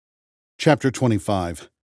Chapter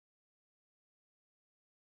 25.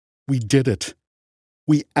 We did it.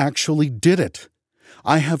 We actually did it.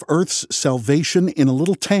 I have Earth's salvation in a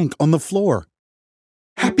little tank on the floor.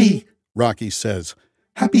 Happy, Rocky says.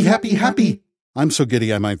 Happy, happy, happy. I'm so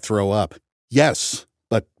giddy I might throw up. Yes,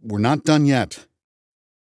 but we're not done yet.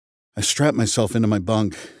 I strap myself into my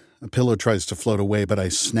bunk. A pillow tries to float away, but I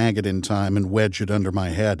snag it in time and wedge it under my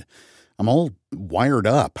head. I'm all wired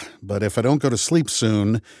up, but if I don't go to sleep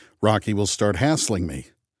soon, Rocky will start hassling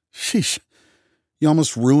me. Sheesh. You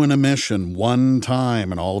almost ruin a mission one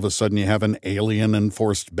time, and all of a sudden you have an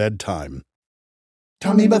alien-enforced bedtime.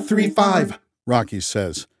 Talmiba 35, Rocky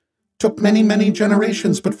says. Took many, many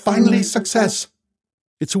generations, but finally success.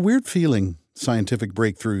 It's a weird feeling, scientific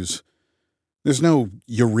breakthroughs. There's no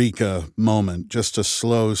eureka moment, just a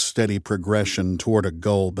slow, steady progression toward a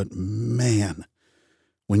goal, but man,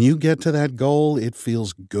 when you get to that goal, it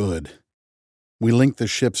feels good. We linked the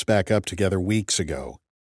ships back up together weeks ago.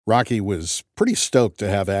 Rocky was pretty stoked to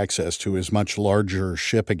have access to his much larger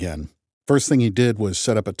ship again. First thing he did was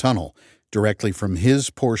set up a tunnel directly from his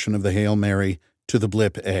portion of the Hail Mary to the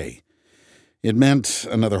Blip A. It meant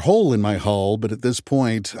another hole in my hull, but at this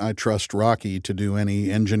point, I trust Rocky to do any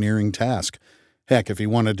engineering task. Heck, if he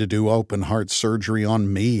wanted to do open-heart surgery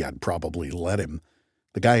on me, I'd probably let him.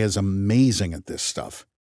 The guy is amazing at this stuff.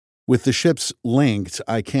 With the ships linked,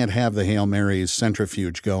 I can't have the Hail Mary's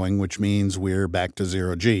centrifuge going, which means we're back to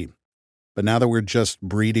 0G. But now that we're just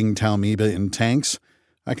breeding Talmiba in tanks,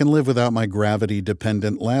 I can live without my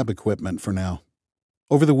gravity-dependent lab equipment for now.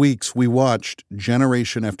 Over the weeks, we watched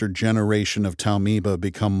generation after generation of Talmiba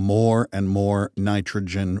become more and more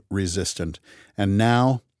nitrogen-resistant. And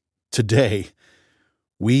now, today,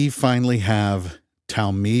 we finally have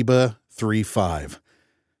Talmiba 35.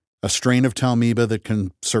 A strain of Talmiba that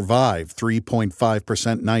can survive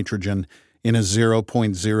 3.5% nitrogen in a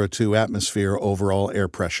 0.02 atmosphere overall air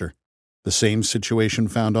pressure. The same situation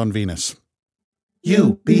found on Venus.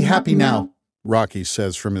 You, be happy now, Rocky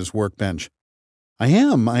says from his workbench. I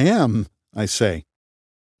am, I say.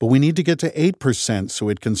 But we need to get to 8% so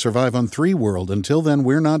it can survive on 3 World. Until then,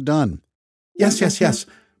 we're not done. Yes.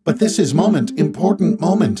 But this is important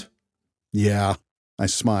moment. Yeah, I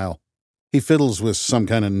smile. He fiddles with some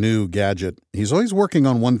kind of new gadget. He's always working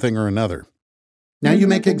on one thing or another. Now you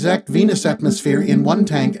make exact Venus atmosphere in one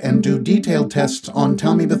tank and do detailed tests on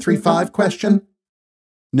Talmiba 35 question?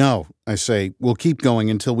 No, I say. We'll keep going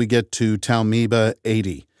until we get to Talmiba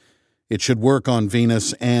 80. It should work on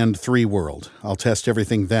Venus and 3 World. I'll test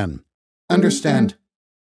everything then. Understand.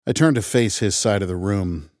 I turn to face his side of the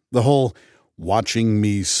room. The whole watching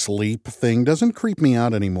me sleep thing doesn't creep me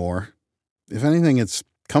out anymore. If anything, it's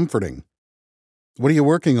comforting. What are you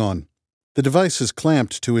working on? The device is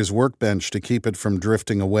clamped to his workbench to keep it from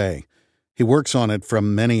drifting away. He works on it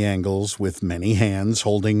from many angles with many hands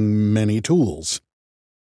holding many tools.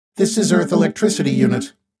 This is Earth electricity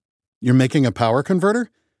unit. You're making a power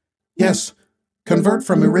converter? Yes. Convert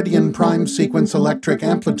from Iridian prime sequence electric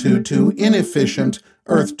amplitude to inefficient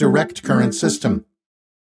Earth direct current system.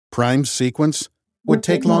 Prime sequence? Would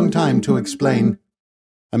take long time to explain.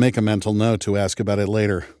 I make a mental note to ask about it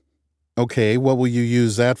later. Okay, what will you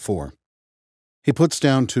use that for? He puts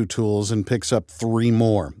down 2 tools and picks up 3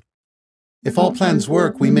 more. If all plans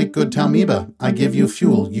work, we make good Talmiba. I give you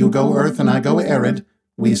fuel. You go Earth and I go Arid.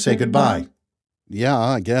 We say goodbye. Yeah,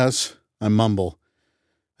 I guess. I mumble.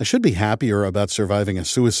 I should be happier about surviving a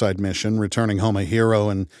suicide mission, returning home a hero,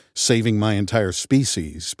 and saving my entire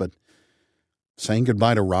species, but saying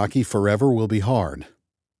goodbye to Rocky forever will be hard.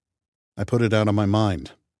 I put it out of my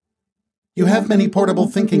mind. You have many portable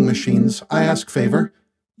thinking machines. I ask favor.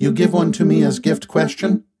 You give one to me as gift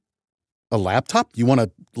question? A laptop? You want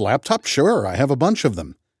a laptop? Sure, I have a bunch of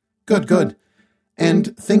them. Good.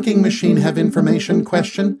 And thinking machine have information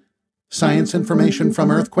question? Science information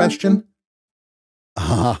from Earth question?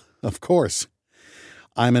 Of course.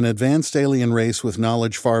 I'm an advanced alien race with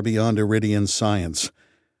knowledge far beyond Iridian science.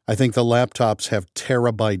 I think the laptops have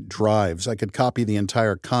terabyte drives. I could copy the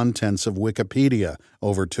entire contents of Wikipedia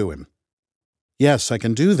over to him. Yes, I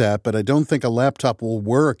can do that, but I don't think a laptop will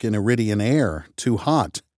work in Iridian air. Too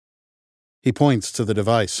hot. He points to the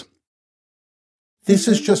device. This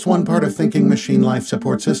is just one part of thinking machine life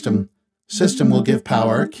support system. System will give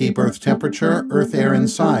power, keep Earth temperature, Earth air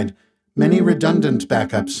inside. Many redundant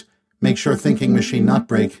backups. Make sure thinking machine not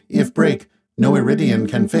break. If break, no Iridian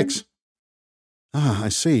can fix. I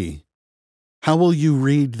see. How will you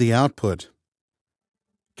read the output?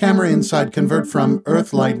 Camera inside convert from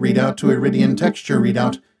Earth light readout to Iridian texture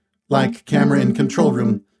readout, like camera in control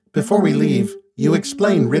room. Before we leave, you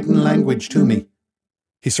explain written language to me.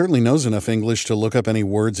 He certainly knows enough English to look up any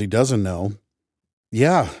words he doesn't know.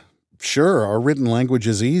 Yeah, sure, our written language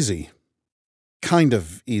is easy. Kind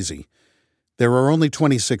of easy. There are only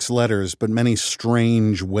 26 letters, but many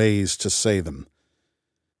strange ways to say them.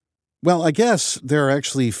 Well, I guess there are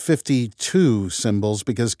actually 52 symbols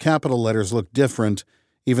because capital letters look different,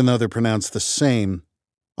 even though they're pronounced the same.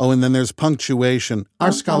 Oh, and then there's punctuation.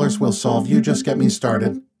 Our scholars will solve. You just get me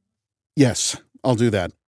started. Yes, I'll do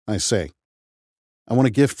that, I say. I want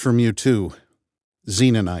a gift from you, too.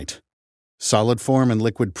 Xenonite. Solid form and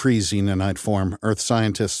liquid pre-xenonite form. Earth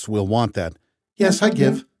scientists will want that. Yes, I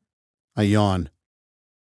give. I yawn.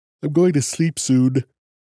 I'm going to sleep soon.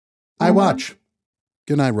 I watch.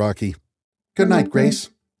 Good night, Rocky. Good night, Grace.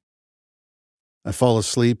 I fall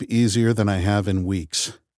asleep easier than I have in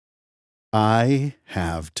weeks. I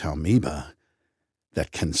have Talmiba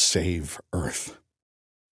that can save Earth.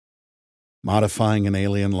 Modifying an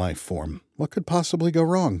alien life form. What could possibly go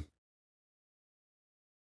wrong?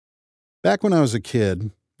 Back when I was a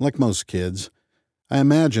kid, like most kids, I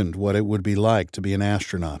imagined what it would be like to be an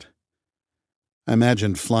astronaut. I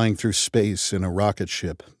imagined flying through space in a rocket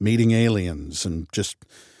ship, meeting aliens, and just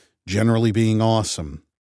generally being awesome.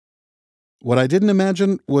 What I didn't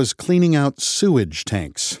imagine was cleaning out sewage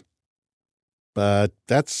tanks. But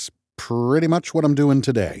that's pretty much what I'm doing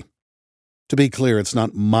today. To be clear, it's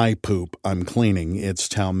not my poop I'm cleaning, it's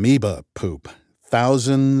Talmiba poop.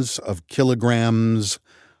 Thousands of kilograms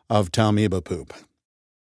of Talmiba poop.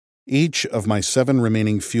 Each of my 7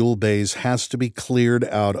 remaining fuel bays has to be cleared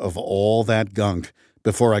out of all that gunk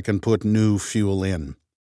before I can put new fuel in.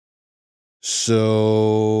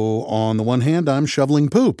 So, on the one hand, I'm shoveling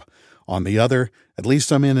poop. On the other, at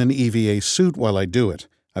least I'm in an EVA suit while I do it.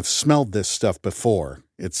 I've smelled this stuff before.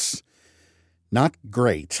 It's not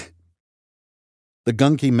great. The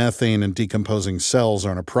gunky methane and decomposing cells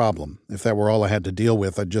aren't a problem. If that were all I had to deal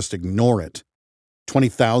with, I'd just ignore it.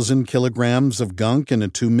 20,000 kilograms of gunk in a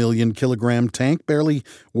 2 million kilogram tank, barely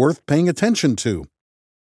worth paying attention to.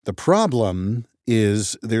 The problem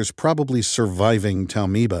is there's probably surviving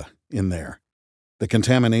Talmiba in there. The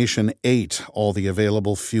contamination ate all the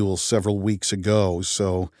available fuel several weeks ago,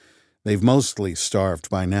 so they've mostly starved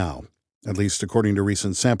by now, at least according to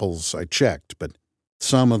recent samples I checked, but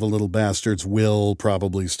some of the little bastards will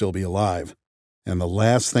probably still be alive. And the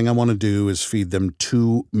last thing I want to do is feed them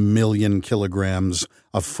 2 million kilograms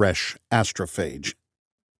of fresh astrophage.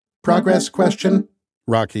 Progress question?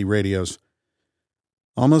 Rocky radios.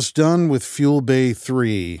 Almost done with Fuel Bay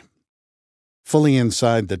 3. Fully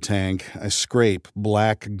inside the tank, I scrape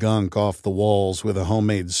black gunk off the walls with a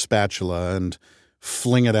homemade spatula and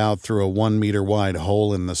fling it out through a 1 meter wide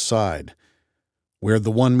hole in the side. Where'd the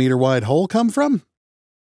 1 meter wide hole come from?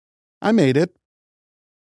 I made it.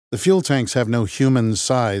 The fuel tanks have no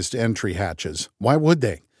human-sized entry hatches. Why would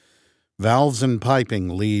they? Valves and piping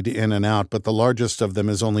lead in and out, but the largest of them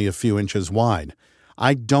is only a few inches wide.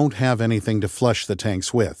 I don't have anything to flush the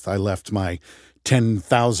tanks with. I left my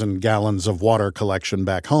 10,000 gallons of water collection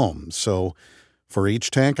back home, so for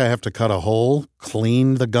each tank I have to cut a hole,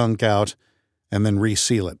 clean the gunk out, and then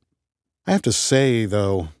reseal it. I have to say,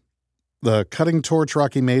 though, the cutting torch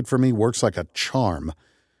Rocky made for me works like a charm.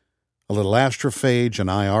 A little astrophage, an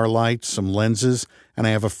IR light, some lenses, and I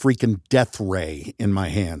have a freaking death ray in my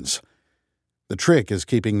hands. The trick is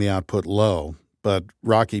keeping the output low, but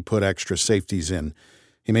Rocky put extra safeties in.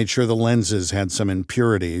 He made sure the lenses had some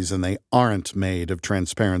impurities, and they aren't made of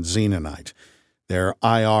transparent xenonite. They're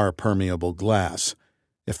IR permeable glass.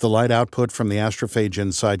 If the light output from the astrophage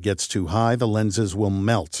inside gets too high, the lenses will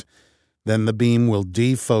melt. Then the beam will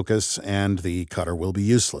defocus, and the cutter will be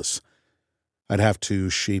useless. I'd have to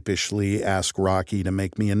sheepishly ask Rocky to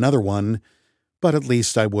make me another one, but at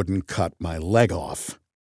least I wouldn't cut my leg off.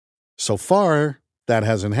 So far, that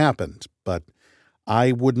hasn't happened, but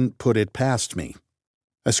I wouldn't put it past me.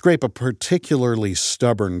 I scrape a particularly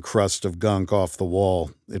stubborn crust of gunk off the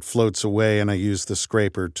wall. It floats away, and I use the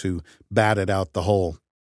scraper to bat it out the hole.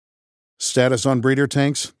 Status on breeder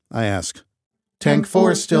tanks? I ask. Tank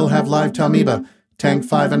 4 still have live Talmiba. Tank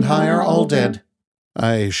 5 and higher all dead.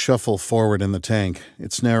 I shuffle forward in the tank.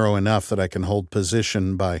 It's narrow enough that I can hold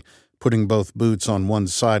position by putting both boots on one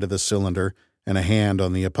side of the cylinder and a hand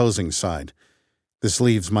on the opposing side. This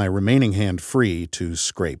leaves my remaining hand free to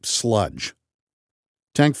scrape sludge.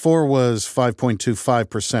 Tank 4 was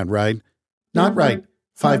 5.25%, right? Not right.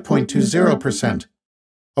 5.20%.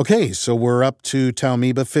 Okay, so we're up to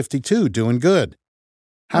Talmiba 52, doing good.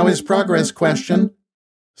 How is progress question?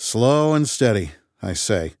 Slow and steady, I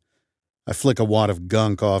say. I flick a wad of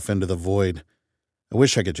gunk off into the void. I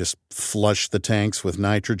wish I could just flush the tanks with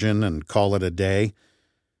nitrogen and call it a day.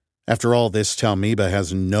 After all, this Talmiba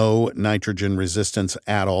has no nitrogen resistance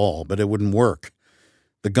at all, but it wouldn't work.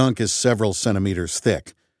 The gunk is several centimeters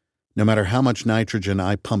thick. No matter how much nitrogen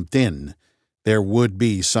I pumped in, there would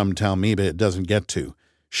be some Talmiba it doesn't get to,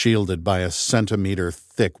 shielded by a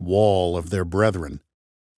centimeter-thick wall of their brethren.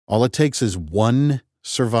 All it takes is one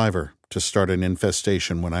survivor to start an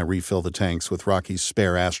infestation when I refill the tanks with Rocky's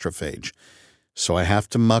spare astrophage, so I have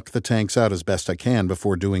to muck the tanks out as best I can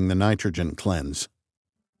before doing the nitrogen cleanse.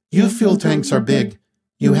 You fuel tanks are big.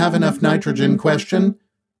 You have enough nitrogen? Question.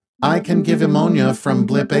 I can give ammonia from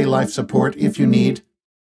Blip A life support if you need.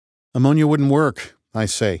 Ammonia wouldn't work, I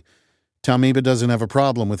say. Talmiba doesn't have a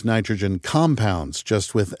problem with nitrogen compounds,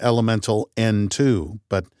 just with elemental N2.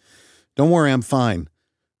 But don't worry, I'm fine.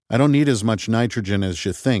 I don't need as much nitrogen as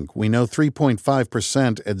you think. We know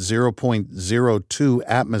 3.5% at 0.02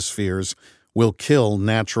 atmospheres will kill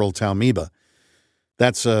natural Talmiba.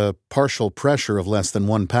 That's a partial pressure of less than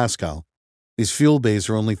 1 pascal. These fuel bays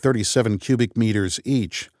are only 37 cubic meters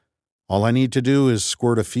each. All I need to do is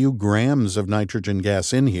squirt a few grams of nitrogen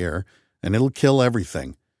gas in here, and it'll kill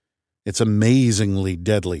everything. It's amazingly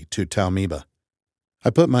deadly to Talmiba. I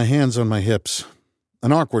put my hands on my hips.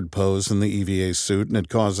 An awkward pose in the EVA suit, and it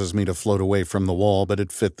causes me to float away from the wall, but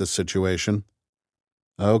it fit the situation.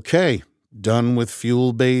 Okay, done with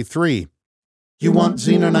Fuel Bay 3. You want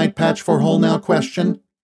xenonite patch for hull now? Question.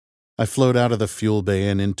 I float out of the fuel bay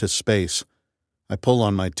and into space. I pull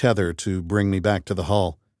on my tether to bring me back to the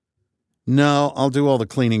hull. No, I'll do all the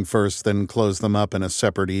cleaning first, then close them up in a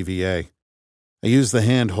separate EVA. I use the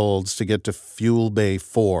handholds to get to Fuel Bay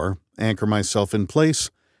 4, anchor myself in place,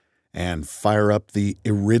 and fire up the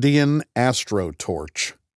Iridian Astro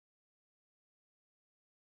Torch.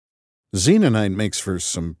 Xenonite makes for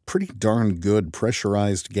some pretty darn good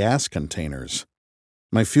pressurized gas containers.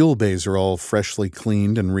 My fuel bays are all freshly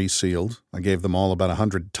cleaned and resealed. I gave them all about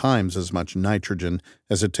 100 times as much nitrogen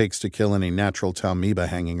as it takes to kill any natural Talmiba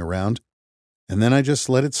hanging around. And then I just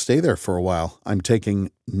let it stay there for a while. I'm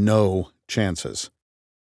taking no chances.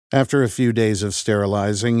 After a few days of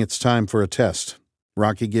sterilizing, it's time for a test.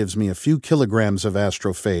 Rocky gives me a few kilograms of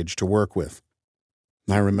astrophage to work with.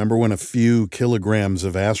 I remember when a few kilograms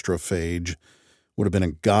of astrophage would have been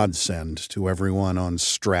a godsend to everyone on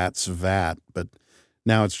Strat's VAT, but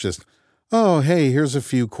now it's just, oh, hey, here's a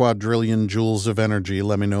few quadrillion joules of energy.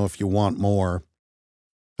 Let me know if you want more.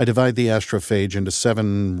 I divide the astrophage into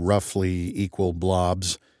 7 roughly equal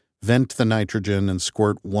blobs, vent the nitrogen, and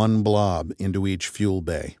squirt 1 blob into each fuel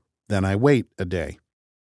bay. Then I wait a day.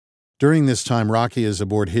 During this time, Rocky is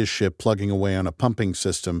aboard his ship plugging away on a pumping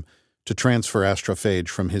system to transfer astrophage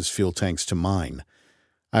from his fuel tanks to mine.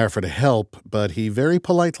 I offer to help, but he very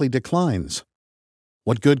politely declines.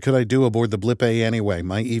 What good could I do aboard the Blip A anyway?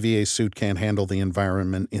 My EVA suit can't handle the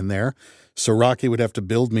environment in there, so Rocky would have to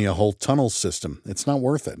build me a whole tunnel system. It's not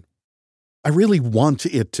worth it. I really want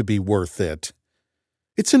it to be worth it.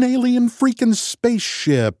 It's an alien freaking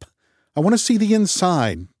spaceship. I want to see the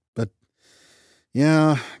inside, but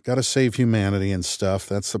yeah, gotta save humanity and stuff.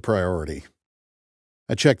 That's the priority.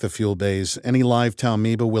 I check the fuel bays. Any live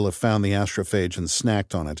Talmiba will have found the astrophage and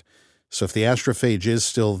snacked on it, so if the astrophage is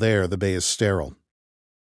still there, the bay is sterile.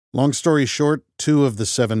 Long story short, 2 of the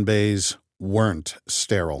 7 bays weren't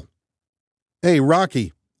sterile. Hey,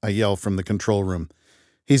 Rocky, I yell from the control room.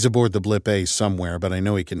 He's aboard the Blip A somewhere, but I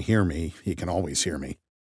know he can hear me. He can always hear me.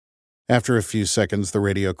 After a few seconds, the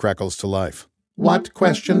radio crackles to life. What?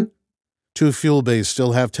 Question? 2 fuel bays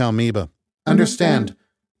still have Talmiba. Understand.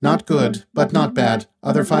 Not good, but not bad.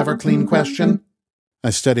 Other 5 are clean? Question? I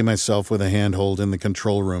steady myself with a handhold in the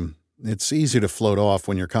control room. It's easy to float off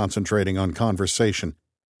when you're concentrating on conversation.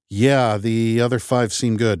 Yeah, the other 5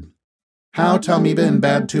 seem good. How Talmiba in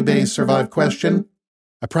bad 2 bays survive? Question?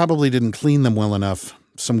 I probably didn't clean them well enough.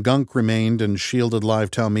 Some gunk remained and shielded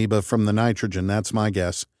live Talmiba from the nitrogen, that's my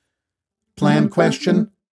guess. Plan?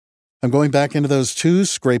 Question? I'm going back into those 2,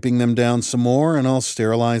 scraping them down some more, and I'll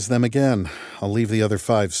sterilize them again. I'll leave the other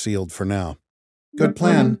 5 sealed for now. Good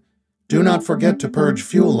plan. Do not forget to purge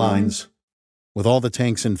fuel lines. With all the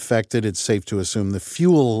tanks infected, it's safe to assume the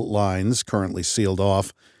fuel lines, currently sealed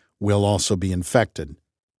off, will also be infected.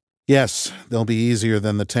 Yes, they'll be easier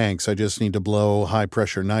than the tanks. I just need to blow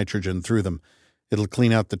high-pressure nitrogen through them. It'll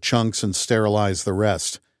clean out the chunks and sterilize the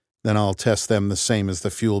rest. Then I'll test them the same as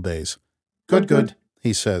the fuel bays. Good,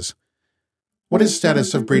 he says. What is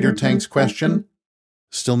status of breeder tanks? Question?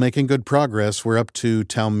 Still making good progress. We're up to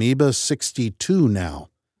Talmiba 62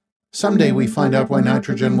 now. Someday we find out why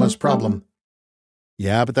nitrogen was problem.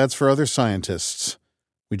 Yeah, but that's for other scientists.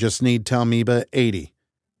 We just need Talmiba 80.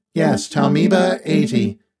 Yes, Talmiba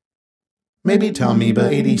 80. Maybe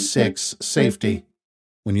Talmiba 86, safety.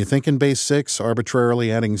 When you think in base 6,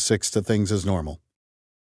 arbitrarily adding 6 to things is normal.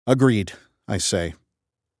 Agreed, I say.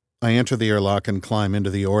 I enter the airlock and climb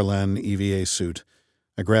into the Orlan EVA suit.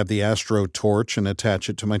 I grab the Astro torch and attach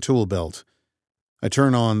it to my tool belt. I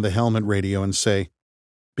turn on the helmet radio and say,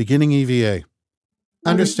 "Beginning EVA."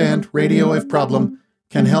 Understand, radio if problem.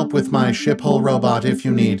 Can help with my ship hull robot if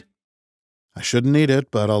you need. I shouldn't need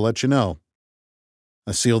it, but I'll let you know.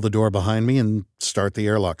 I seal the door behind me and start the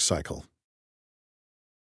airlock cycle.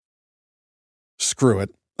 Screw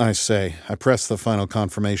it, I say. I press the final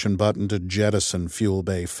confirmation button to jettison Fuel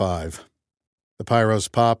Bay 5. The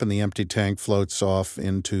pyros pop and the empty tank floats off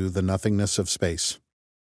into the nothingness of space.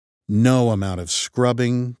 No amount of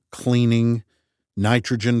scrubbing, cleaning,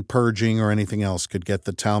 nitrogen purging, or anything else could get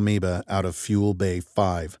the Talmiba out of Fuel Bay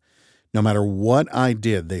 5. No matter what I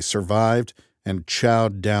did, they survived and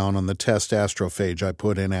chowed down on the test astrophage I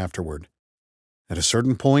put in afterward. At a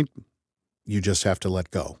certain point, you just have to let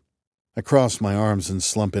go. I cross my arms and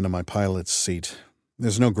slump into my pilot's seat.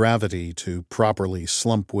 There's no gravity to properly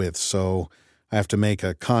slump with, so I have to make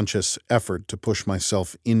a conscious effort to push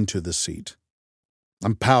myself into the seat.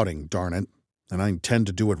 I'm pouting, darn it, and I intend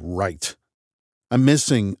to do it right. I'm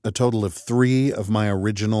missing a total of 3 of my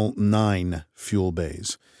original 9 fuel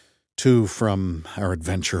bays. 2 from our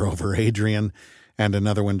adventure over Adrian, and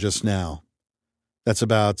another one just now. That's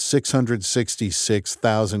about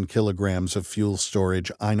 666,000 kilograms of fuel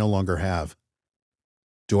storage I no longer have.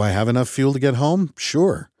 Do I have enough fuel to get home?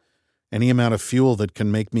 Sure. Any amount of fuel that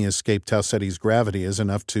can make me escape Tau Ceti's gravity is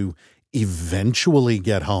enough to eventually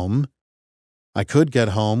get home. I could get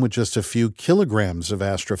home with just a few kilograms of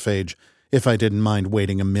astrophage if I didn't mind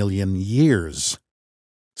waiting 1,000,000 years.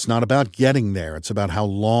 It's not about getting there, it's about how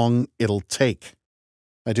long it'll take.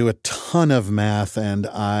 I do a ton of math and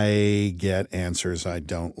I get answers I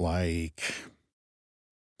don't like.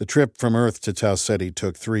 The trip from Earth to Tau Ceti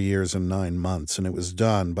took 3 years and 9 months, and it was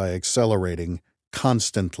done by accelerating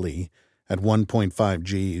constantly at 1.5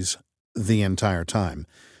 Gs the entire time,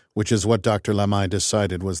 which is what Dr. Lamai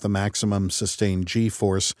decided was the maximum sustained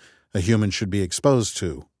G-force a human should be exposed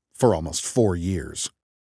to for almost 4 years.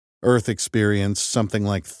 Earth experienced something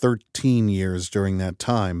like 13 years during that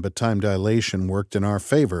time, but time dilation worked in our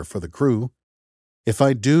favor for the crew. If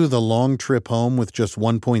I do the long trip home with just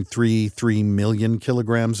 1.33 million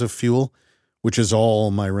kilograms of fuel, which is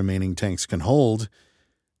all my remaining tanks can hold,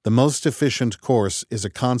 the most efficient course is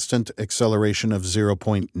a constant acceleration of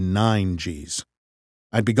 0.9 Gs.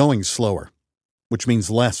 I'd be going slower, which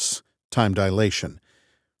means less time dilation,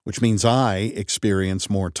 which means I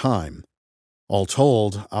experience more time. All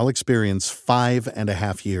told, I'll experience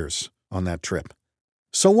 5.5 years on that trip.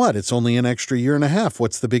 So what? It's only an extra 1.5 years.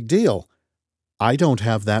 What's the big deal? I don't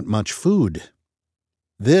have that much food.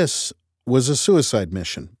 This was a suicide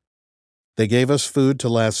mission. They gave us food to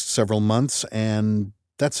last several months, and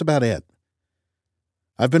that's about it.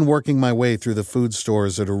 I've been working my way through the food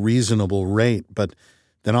stores at a reasonable rate, but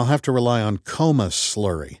then I'll have to rely on coma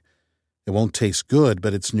slurry. It won't taste good,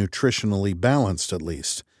 but it's nutritionally balanced at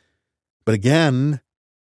least. But again,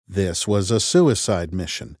 this was a suicide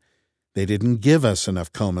mission. They didn't give us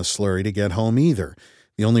enough coma slurry to get home either.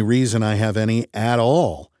 The only reason I have any at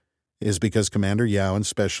all is because Commander Yao and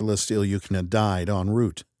Specialist Ilyukina died en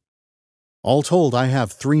route. All told, I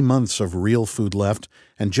have 3 months of real food left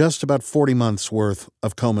and just about 40 months' worth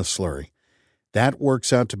of coma slurry. That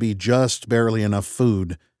works out to be just barely enough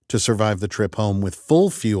food to survive the trip home with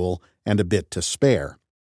full fuel and a bit to spare,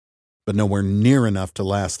 but nowhere near enough to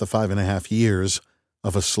last the 5.5 years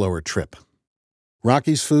of a slower trip.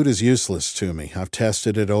 Rocky's food is useless to me. I've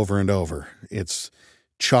tested it over and over. It's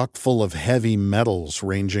chock full of heavy metals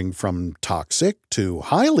ranging from toxic to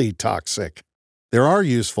highly toxic. There are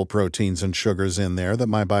useful proteins and sugars in there that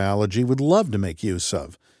my biology would love to make use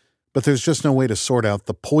of, but there's just no way to sort out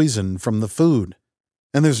the poison from the food.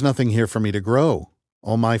 And there's nothing here for me to grow.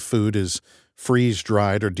 All my food is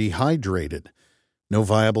freeze-dried or dehydrated. No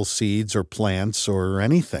viable seeds or plants or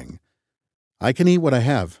anything. I can eat what I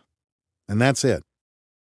have, and that's it.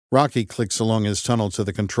 Rocky clicks along his tunnel to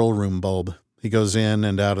the control room bulb. He goes in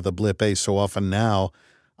and out of the blip A so often now,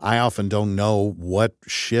 I often don't know what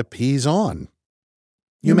ship he's on.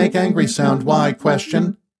 You make angry sound. Why?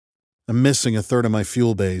 Question. I'm missing a third of my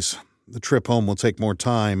fuel bays. The trip home will take more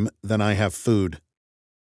time than I have food.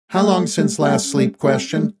 How long since last sleep?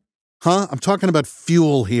 Question. Huh? I'm talking about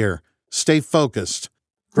fuel here. Stay focused.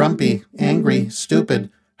 Grumpy, angry,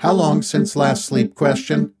 stupid. How long since last sleep?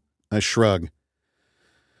 Question. I shrug.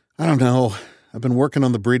 I don't know. I've been working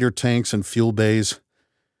on the breeder tanks and fuel bays.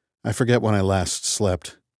 I forget when I last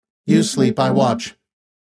slept. You sleep, I watch.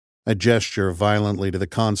 I gesture violently to the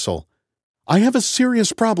console. I have a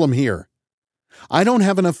serious problem here. I don't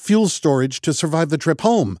have enough fuel storage to survive the trip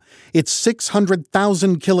home. It's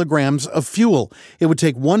 600,000 kilograms of fuel. It would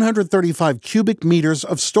take 135 cubic meters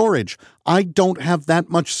of storage. I don't have that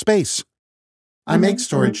much space. I make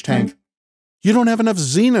storage tank. You don't have enough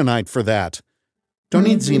xenonite for that. Don't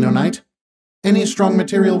need xenonite. Any strong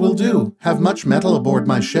material will do. Have much metal aboard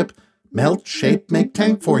my ship. Melt, shape, make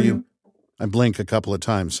tank for you. I blink a couple of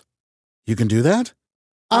times. You can do that?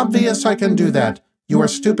 Obvious I can do that. You are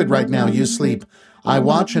stupid right now, you sleep. I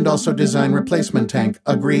watch and also design replacement tank.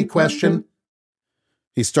 Agree, question?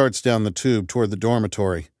 He starts down the tube toward the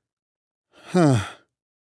dormitory.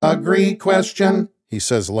 Agree, question? He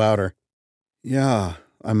says louder. Yeah,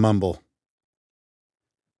 I mumble.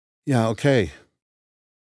 Yeah, okay.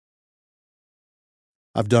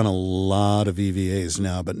 I've done a lot of EVAs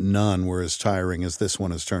now, but none were as tiring as this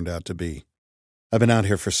one has turned out to be. I've been out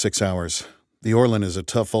here for 6 hours. The Orlan is a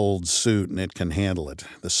tough old suit, and it can handle it.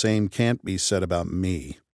 The same can't be said about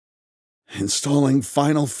me. Installing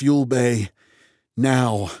final fuel bay.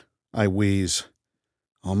 Now, I wheeze.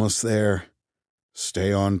 Almost there.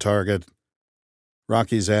 Stay on target.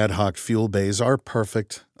 Rocky's ad hoc fuel bays are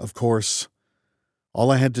perfect, of course.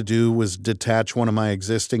 All I had to do was detach one of my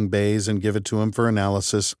existing bays and give it to him for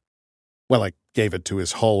analysis. Well, I gave it to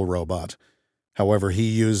his hull robot. However he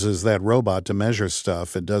uses that robot to measure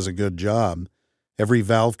stuff, it does a good job. Every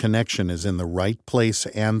valve connection is in the right place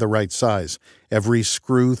and the right size. Every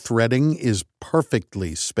screw threading is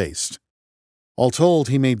perfectly spaced. All told,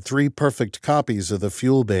 he made 3 perfect copies of the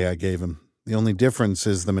fuel bay I gave him. The only difference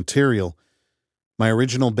is the material. My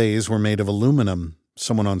original bays were made of aluminum.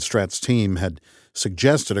 Someone on Strat's team had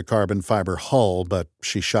suggested a carbon fiber hull, but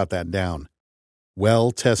she shot that down.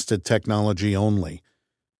 Well-tested technology only.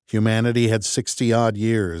 Humanity had 60-odd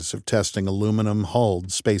years of testing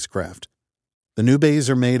aluminum-hulled spacecraft. The new bays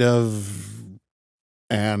are made of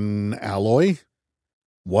an alloy?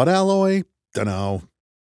 What alloy? Dunno.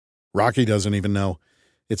 Rocky doesn't even know.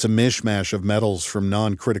 It's a mishmash of metals from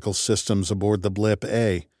non-critical systems aboard the Blip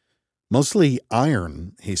A. Mostly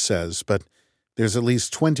iron, he says, but there's at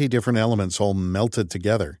least 20 different elements all melted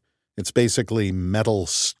together. It's basically metal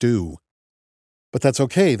stew. But that's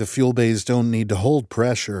okay, the fuel bays don't need to hold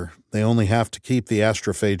pressure. They only have to keep the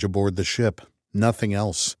astrophage aboard the ship. Nothing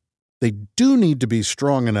else. They do need to be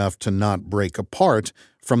strong enough to not break apart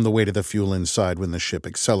from the weight of the fuel inside when the ship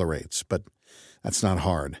accelerates, but that's not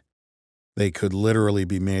hard. They could literally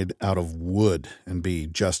be made out of wood and be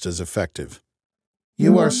just as effective.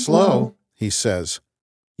 You are slow, he says.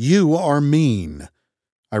 You are mean.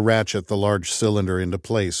 I ratchet the large cylinder into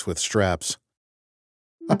place with straps.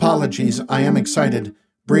 Apologies, I am excited.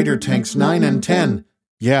 Breeder tanks 9 and 10.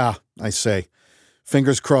 Yeah, I say.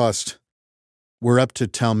 Fingers crossed. We're up to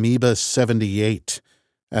Talmiba 78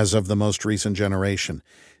 as of the most recent generation.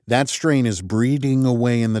 That strain is breeding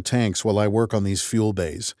away in the tanks while I work on these fuel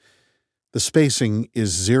bays. The spacing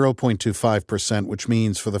is 0.25%, which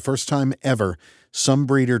means for the first time ever, some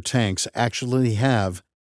breeder tanks actually have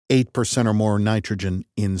 8% or more nitrogen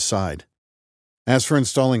inside. As for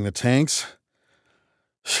installing the tanks,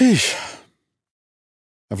 sheesh.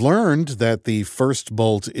 I've learned that the first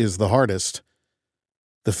bolt is the hardest.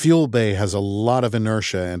 The fuel bay has a lot of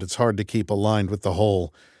inertia, and it's hard to keep aligned with the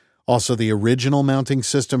hole. Also, the original mounting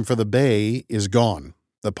system for the bay is gone.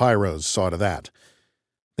 The pyros saw to that.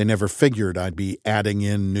 They never figured I'd be adding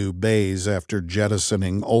in new bays after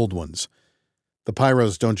jettisoning old ones. The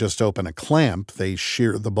pyros don't just open a clamp, they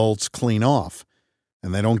shear the bolts clean off,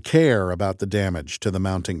 and they don't care about the damage to the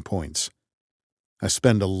mounting points. I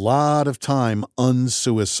spend a lot of time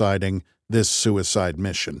unsuiciding this suicide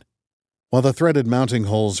mission. While the threaded mounting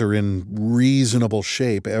holes are in reasonable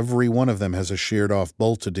shape, every one of them has a sheared-off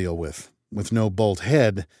bolt to deal with. With no bolt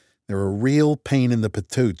head, they're a real pain in the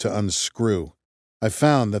patoot to unscrew. I've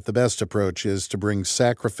found that the best approach is to bring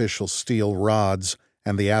sacrificial steel rods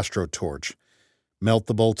and the astrotorch. Melt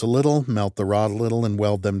the bolt a little, melt the rod a little, and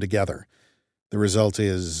weld them together. The result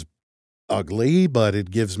is ugly, but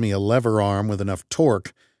it gives me a lever arm with enough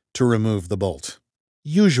torque to remove the bolt.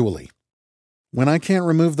 Usually. When I can't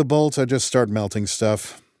remove the bolts, I just start melting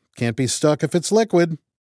stuff. Can't be stuck if it's liquid.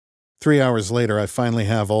 3 hours later, I finally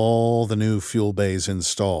have all the new fuel bays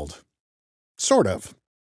installed. Sort of.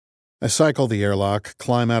 I cycle the airlock,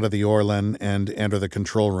 climb out of the Orlan, and enter the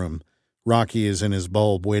control room. Rocky is in his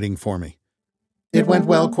bulb waiting for me. It went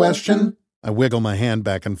well, question? I wiggle my hand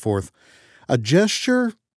back and forth. A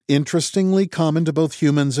gesture interestingly common to both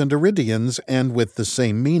humans and Iridians, and with the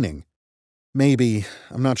same meaning. Maybe,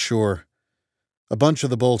 I'm not sure. A bunch of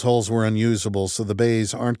the bolt holes were unusable, so the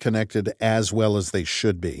bays aren't connected as well as they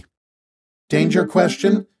should be. Danger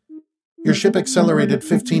question? Your ship accelerated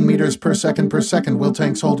 15 meters per second. Will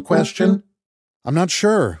tanks hold? Question? I'm not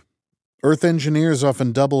sure. Earth engineers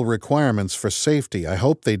often double requirements for safety. I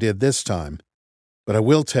hope they did this time. But I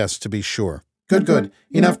will test to be sure. Good.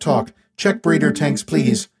 Enough talk. Check breeder tanks,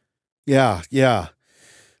 please. Yeah.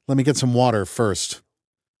 Let me get some water first.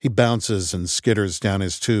 He bounces and skitters down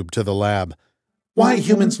his tube to the lab. Why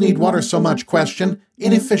humans need water so much? Question.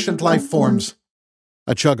 Inefficient life forms.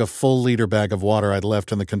 I chug a full liter bag of water I'd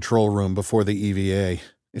left in the control room before the EVA.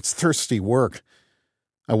 It's thirsty work.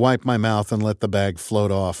 I wipe my mouth and let the bag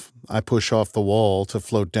float off. I push off the wall to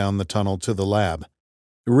float down the tunnel to the lab.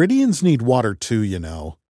 Iridians need water too, you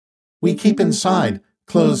know. We keep inside.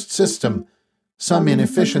 Closed system. Some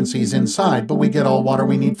inefficiencies inside, but we get all water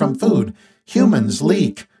we need from food. Humans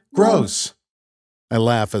leak. Gross. I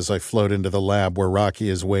laugh as I float into the lab where Rocky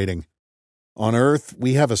is waiting. On Earth,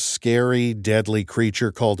 we have a scary, deadly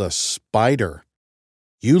creature called a spider.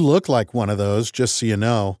 You look like one of those, just so you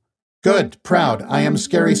know. Good, proud. I am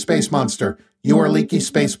scary space monster. You are leaky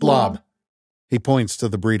space blob. He points to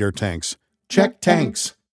the breeder tanks. Check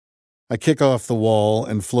tanks. I kick off the wall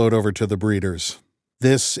and float over to the breeders.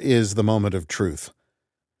 This is the moment of truth.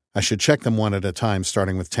 I should check them one at a time,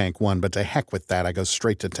 starting with tank 1, but to heck with that, I go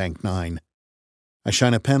straight to tank 9. I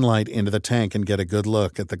shine a pen light into the tank and get a good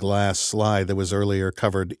look at the glass slide that was earlier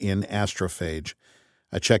covered in astrophage.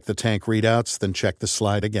 I check the tank readouts, then check the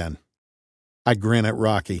slide again. I grin at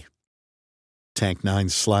Rocky. Tank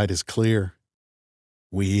 9's slide is clear.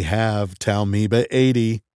 We have Talmeba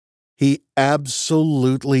 80. He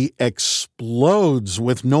absolutely explodes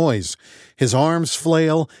with noise. His arms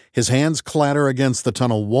flail, his hands clatter against the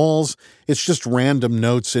tunnel walls. It's just random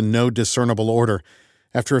notes in no discernible order.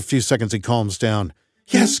 After a few seconds, he calms down.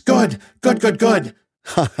 Yes, good.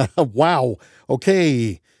 Wow.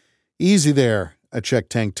 Okay. Easy there. I check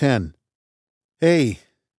tank 10. Hey,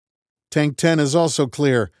 tank 10 is also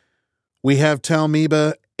clear. We have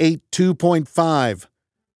Talmeba 82.5.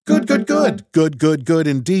 Good. Good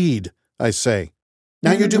indeed, I say.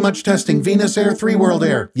 Now you do much testing. Venus air, 3 world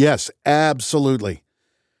air. Yes, absolutely.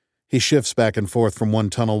 He shifts back and forth from one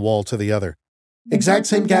tunnel wall to the other. Exact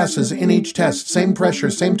same gases in each test, same pressure,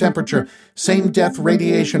 same temperature, same death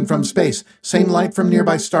radiation from space, same light from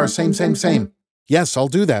nearby stars, same. Yes, I'll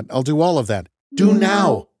do that. I'll do all of that. Do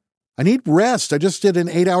now. I need rest. I just did an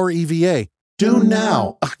 8-hour EVA. Do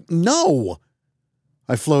now. No!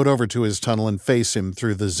 I float over to his tunnel and face him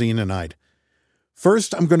through the xenonite.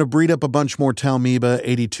 First, I'm going to breed up a bunch more Talmeba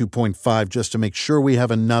 82.5 just to make sure we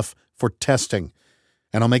have enough for testing.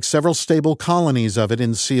 And I'll make several stable colonies of it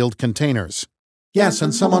in sealed containers. Yes,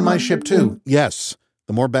 and some on my ship too. Yes,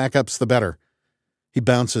 the more backups, the better. He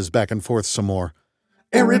bounces back and forth some more.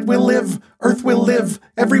 Arid will live, Earth will live,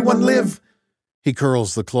 everyone live. He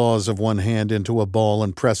curls the claws of one hand into a ball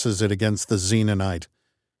and presses it against the xenonite.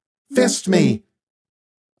 Fist me.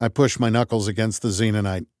 I push my knuckles against the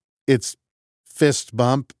xenonite. It's fist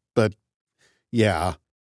bump, but yeah.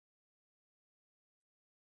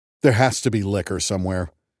 There has to be liquor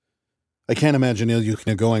somewhere. I can't imagine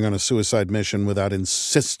Ilyushna going on a suicide mission without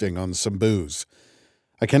insisting on some booze.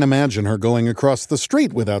 I can't imagine her going across the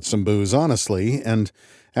street without some booze, honestly, and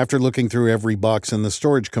after looking through every box in the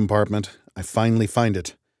storage compartment, I finally find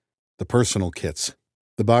it. The personal kits.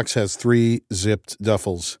 The box has 3 zipped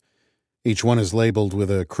duffels. Each one is labeled with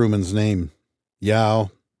a crewman's name.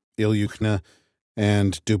 Yao, Ilyushna,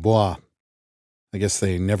 and Dubois. I guess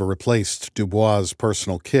they never replaced Dubois'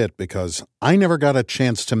 personal kit because I never got a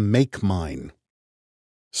chance to make mine.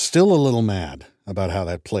 Still a little mad about how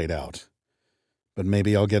that played out. But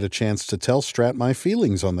maybe I'll get a chance to tell Strat my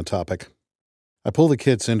feelings on the topic. I pull the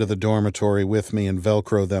kits into the dormitory with me and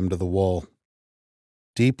Velcro them to the wall.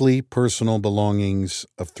 Deeply personal belongings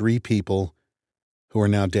of 3 people who are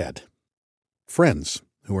now dead. Friends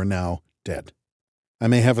who are now dead. I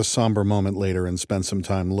may have a somber moment later and spend some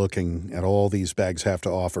time looking at all these bags have to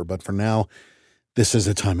offer, but for now, this is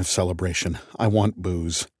a time of celebration. I want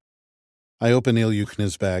booze. I open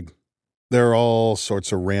Ilyushna's bag. There are all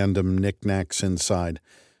sorts of random knickknacks inside.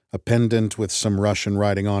 A pendant with some Russian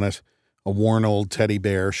writing on it, a worn old teddy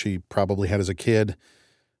bear she probably had as a kid,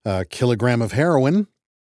 a kilogram of heroin,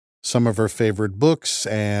 some of her favorite books,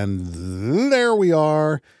 and there we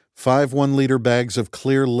are, 5 1-liter bags of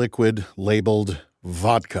clear liquid labeled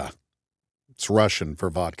vodka. It's Russian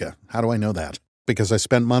for vodka. How do I know that? Because I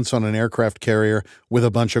spent months on an aircraft carrier with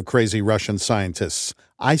a bunch of crazy Russian scientists.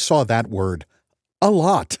 I saw that word a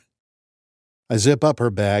lot. I zip up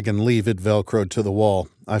her bag and leave it Velcroed to the wall.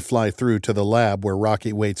 I fly through to the lab where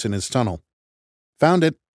Rocky waits in his tunnel. Found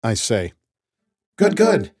it, I say.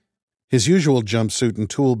 Good. His usual jumpsuit and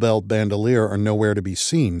tool belt bandolier are nowhere to be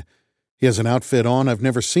seen. He has an outfit on I've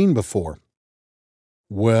never seen before.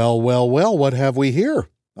 Well, well, well, what have we here?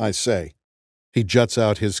 I say. He juts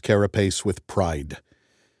out his carapace with pride.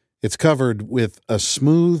 It's covered with a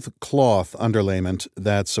smooth cloth underlayment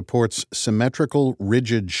that supports symmetrical,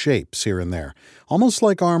 rigid shapes here and there, almost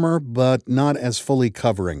like armor, but not as fully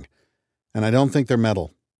covering. And I don't think they're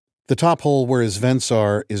metal. The top hole where his vents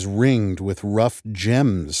are is ringed with rough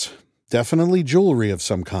gems, definitely jewelry of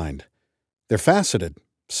some kind. They're faceted,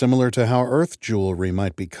 similar to how Earth jewelry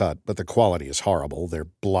might be cut, but the quality is horrible. They're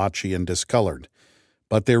blotchy and discolored.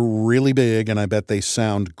 But they're really big, and I bet they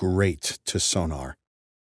sound great to sonar.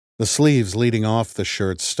 The sleeves leading off the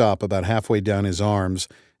shirt stop about halfway down his arms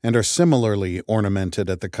and are similarly ornamented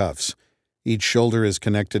at the cuffs. Each shoulder is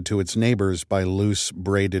connected to its neighbors by loose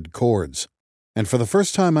braided cords. And for the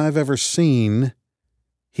first time I've ever seen,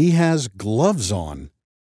 he has gloves on.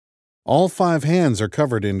 All 5 hands are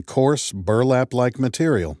covered in coarse, burlap-like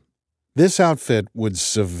material. This outfit would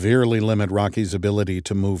severely limit Rocky's ability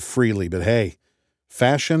to move freely, but hey,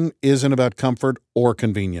 fashion isn't about comfort or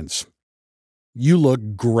convenience. You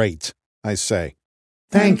look great, I say.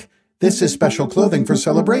 Thank. This is special clothing for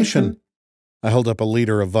celebration. I hold up a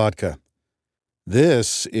liter of vodka.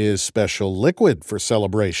 This is special liquid for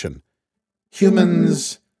celebration.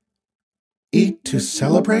 Humans eat to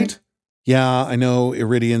celebrate? Yeah, I know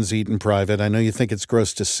Iridians eat in private. I know you think it's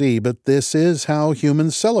gross to see, but this is how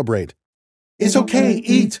humans celebrate. It's okay,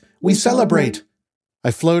 eat. We celebrate.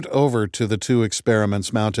 I float over to the 2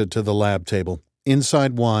 experiments mounted to the lab table.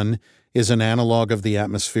 Inside one is an analog of the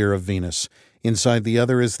atmosphere of Venus. Inside the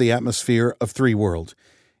other is the atmosphere of 3 World.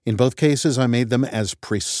 In both cases, I made them as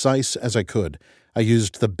precise as I could. I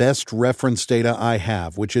used the best reference data I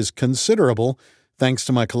have, which is considerable, thanks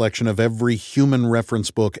to my collection of every human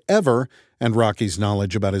reference book ever and Rocky's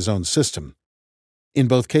knowledge about his own system. In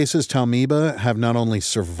both cases, Talmiba have not only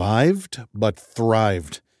survived, but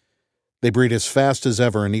thrived. They breed as fast as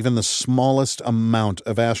ever, and even the smallest amount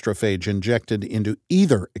of astrophage injected into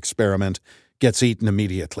either experiment gets eaten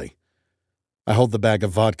immediately. I hold the bag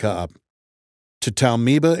of vodka up. To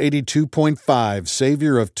Talmiba 82.5,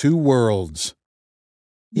 savior of 2 worlds.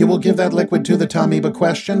 You will give that liquid to the Talmiba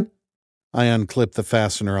question? I unclip the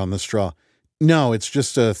fastener on the straw. No, it's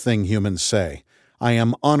just a thing humans say. I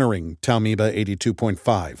am honoring Talmiba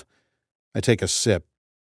 82.5. I take a sip.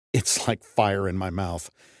 It's like fire in my mouth.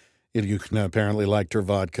 Ilyushna apparently liked her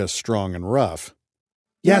vodka strong and rough.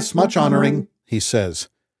 Yes, much honoring, he says.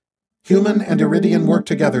 Human and Iridian work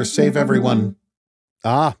together, save everyone.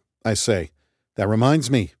 Ah, I say. That reminds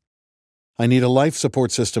me. I need a life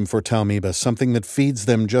support system for Talmiba, something that feeds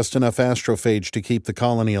them just enough astrophage to keep the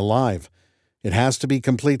colony alive. It has to be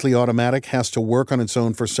completely automatic, has to work on its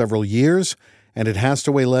own for several years, and it has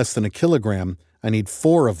to weigh less than 1 kilogram. I need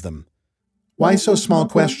 4 of them. Why so small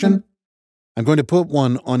question? I'm going to put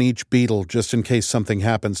one on each beetle just in case something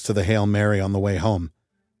happens to the Hail Mary on the way home.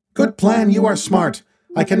 Good plan, you are smart.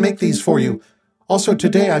 I can make these for you. Also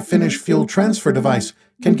today I finished fuel transfer device.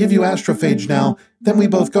 Can give you astrophage now, then we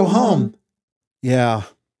both go home. Yeah,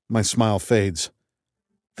 my smile fades.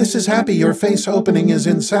 This is happy, your face opening is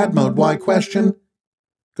in sad mode, why question?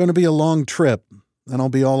 Going to be a long trip, and I'll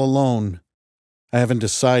be all alone. I haven't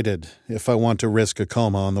decided if I want to risk a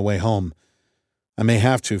coma on the way home. I may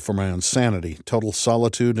have to for my own sanity. Total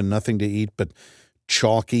solitude and nothing to eat but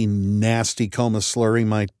chalky, nasty coma slurry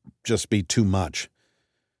might just be too much.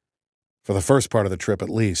 For the first part of the trip, at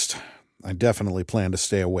least, I definitely plan to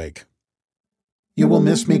stay awake. You will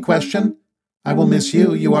miss me, question? I will miss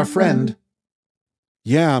you, you are friend.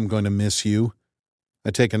 Yeah, I'm going to miss you.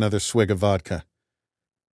 I take another swig of vodka.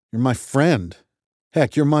 You're my friend.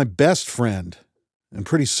 Heck, you're my best friend. And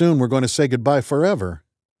pretty soon we're going to say goodbye forever.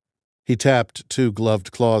 He tapped 2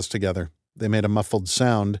 gloved claws together. They made a muffled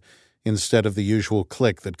sound instead of the usual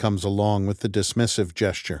click that comes along with the dismissive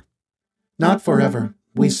gesture. Not forever.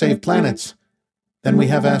 We save planets. Then we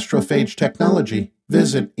have astrophage technology.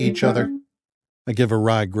 Visit each other. I give a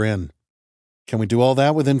wry grin. Can we do all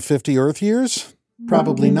that within 50 Earth years?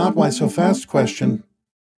 Probably not. Why so fast, question?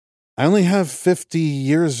 I only have 50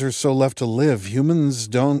 years or so left to live. Humans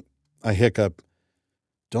don't, I hiccup,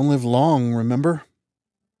 don't live long, remember?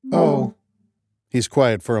 Oh. He's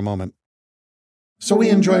quiet for a moment. So we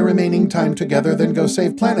enjoy remaining time together, then go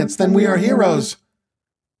save planets, then we are heroes.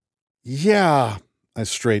 Yeah, I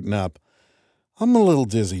straighten up. I'm a little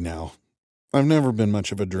dizzy now. I've never been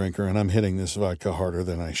much of a drinker, and I'm hitting this vodka harder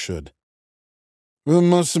than I should. We're the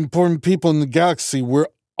most important people in the galaxy. We're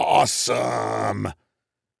awesome.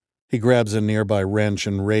 He grabs a nearby wrench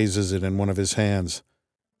and raises it in one of his hands.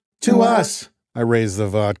 To us. I raise the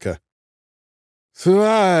vodka. To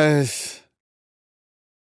us.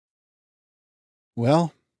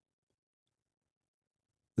 Well,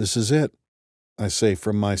 this is it, I say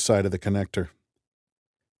from my side of the connector.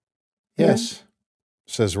 Yes,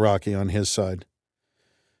 says Rocky on his side.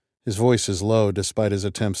 His voice is low despite his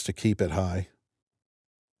attempts to keep it high.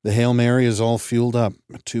 The Hail Mary is all fueled up,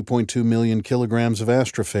 2.2 million kilograms of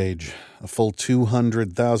astrophage, a full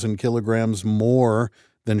 200,000 kilograms more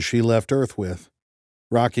than she left Earth with.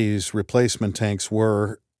 Rocky's replacement tanks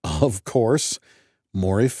were, of course,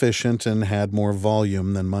 more efficient and had more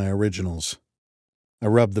volume than my originals. I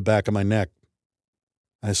rubbed the back of my neck.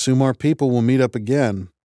 I assume our people will meet up again.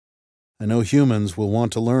 I know humans will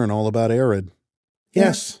want to learn all about Arid.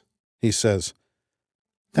 Yes, he says.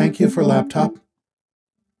 Thank you for laptop.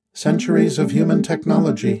 Centuries of human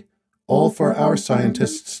technology, all for our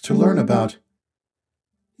scientists to learn about.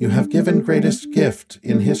 You have given greatest gift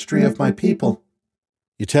in history of my people.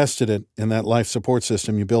 You tested it in that life support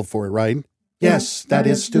system you built for it, right? Yes, that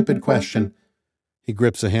is stupid question. He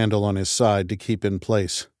grips a handle on his side to keep in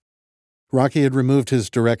place. Rocky had removed his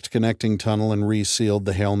direct connecting tunnel and resealed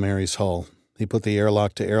the Hail Mary's hull. He put the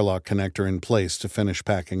airlock-to-airlock connector in place to finish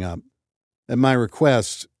packing up. At my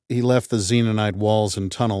request, he left the xenonite walls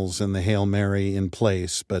and tunnels in the Hail Mary in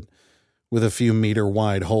place, but with a few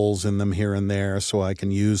meter-wide holes in them here and there so I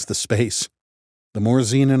can use the space. The more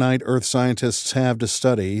xenonite Earth scientists have to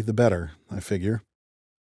study, the better, I figure.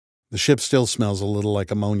 The ship still smells a little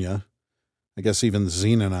like ammonia. I guess even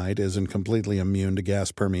xenonite isn't completely immune to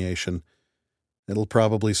gas permeation. It'll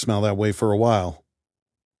probably smell that way for a while.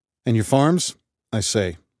 And your farms? I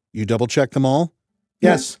say. You double-check them all?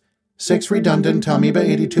 Yes. 6 redundant Amoeba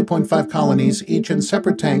 82.5 colonies, each in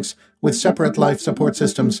separate tanks with separate life support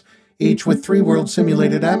systems, each with 3-world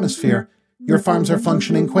simulated atmosphere. Your farms are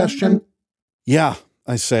functioning, question? Yeah,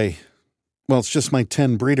 I say. Well, it's just my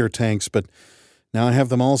 10 breeder tanks, but now I have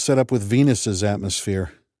them all set up with Venus's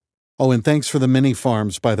atmosphere. Oh, and thanks for the mini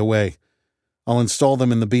farms, by the way. I'll install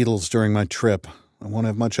them in the Beetles during my trip. I won't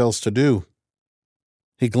have much else to do.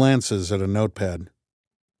 He glances at a notepad.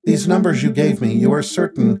 These numbers you gave me, you are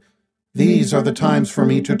certain these are the times for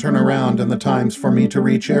me to turn around and the times for me to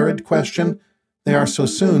reach Arid, question? They are so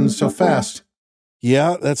soon, so fast.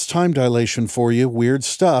 Yeah, that's time dilation for you. Weird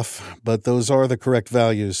stuff, but those are the correct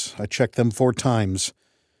values. I checked them 4 times.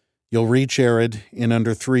 You'll reach Arid in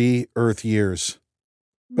under 3 Earth years.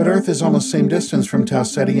 But Earth is almost same distance from Tau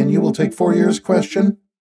Ceti, and you will take 4 years, question?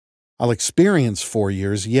 I'll experience 4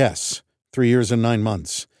 years, yes. 3 years and 9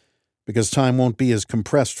 months. Because time won't be as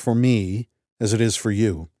compressed for me as it is for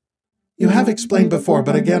you. You have explained before,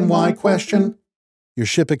 but again, why, question? Your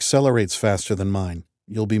ship accelerates faster than mine.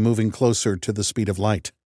 You'll be moving closer to the speed of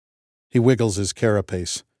light. He wiggles his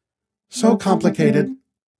carapace. So complicated.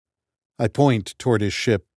 I point toward his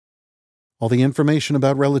ship. All the information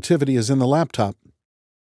about relativity is in the laptop.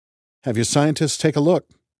 Have your scientists take a look?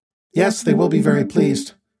 Yes, they will be very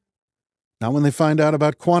pleased. Not when they find out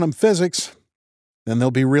about quantum physics. Then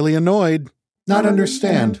they'll be really annoyed. Not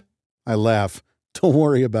understand. I laugh. Don't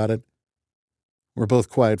worry about it. We're both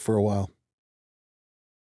quiet for a while.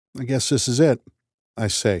 I guess this is it, I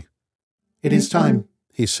say. It is time,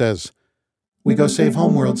 he says. We go save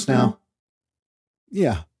homeworlds now.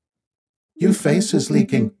 Yeah. Your face is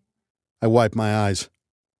leaking. I wipe my eyes.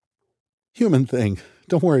 Human thing.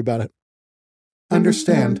 Don't worry about it.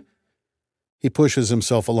 Understand. He pushes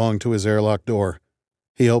himself along to his airlock door.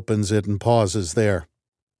 He opens it and pauses there.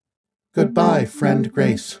 Goodbye, friend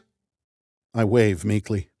Grace. I wave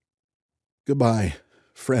meekly. Goodbye,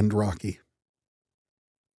 friend Rocky.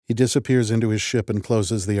 He disappears into his ship and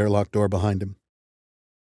closes the airlock door behind him.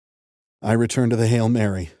 I return to the Hail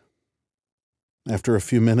Mary. After a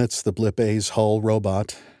few minutes, the Blip A's hull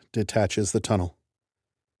robot detaches the tunnel.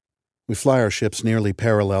 We fly our ships nearly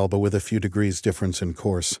parallel, but with a few degrees difference in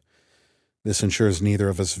course. This ensures neither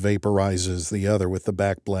of us vaporizes the other with the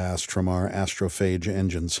backblast from our astrophage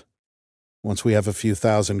engines. Once we have a few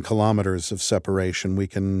thousand kilometers of separation, we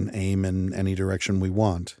can aim in any direction we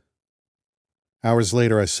want. Hours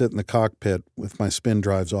later, I sit in the cockpit with my spin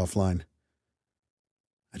drives offline.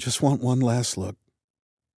 I just want one last look.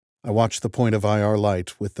 I watch the point of IR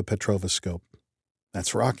light with the Petrovoscope.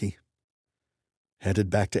 That's Rocky. Headed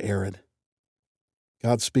back to Arid.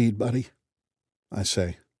 Godspeed, buddy, I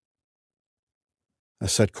say. I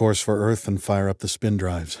set course for Earth and fire up the spin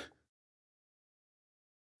drives.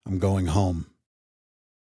 I'm going home.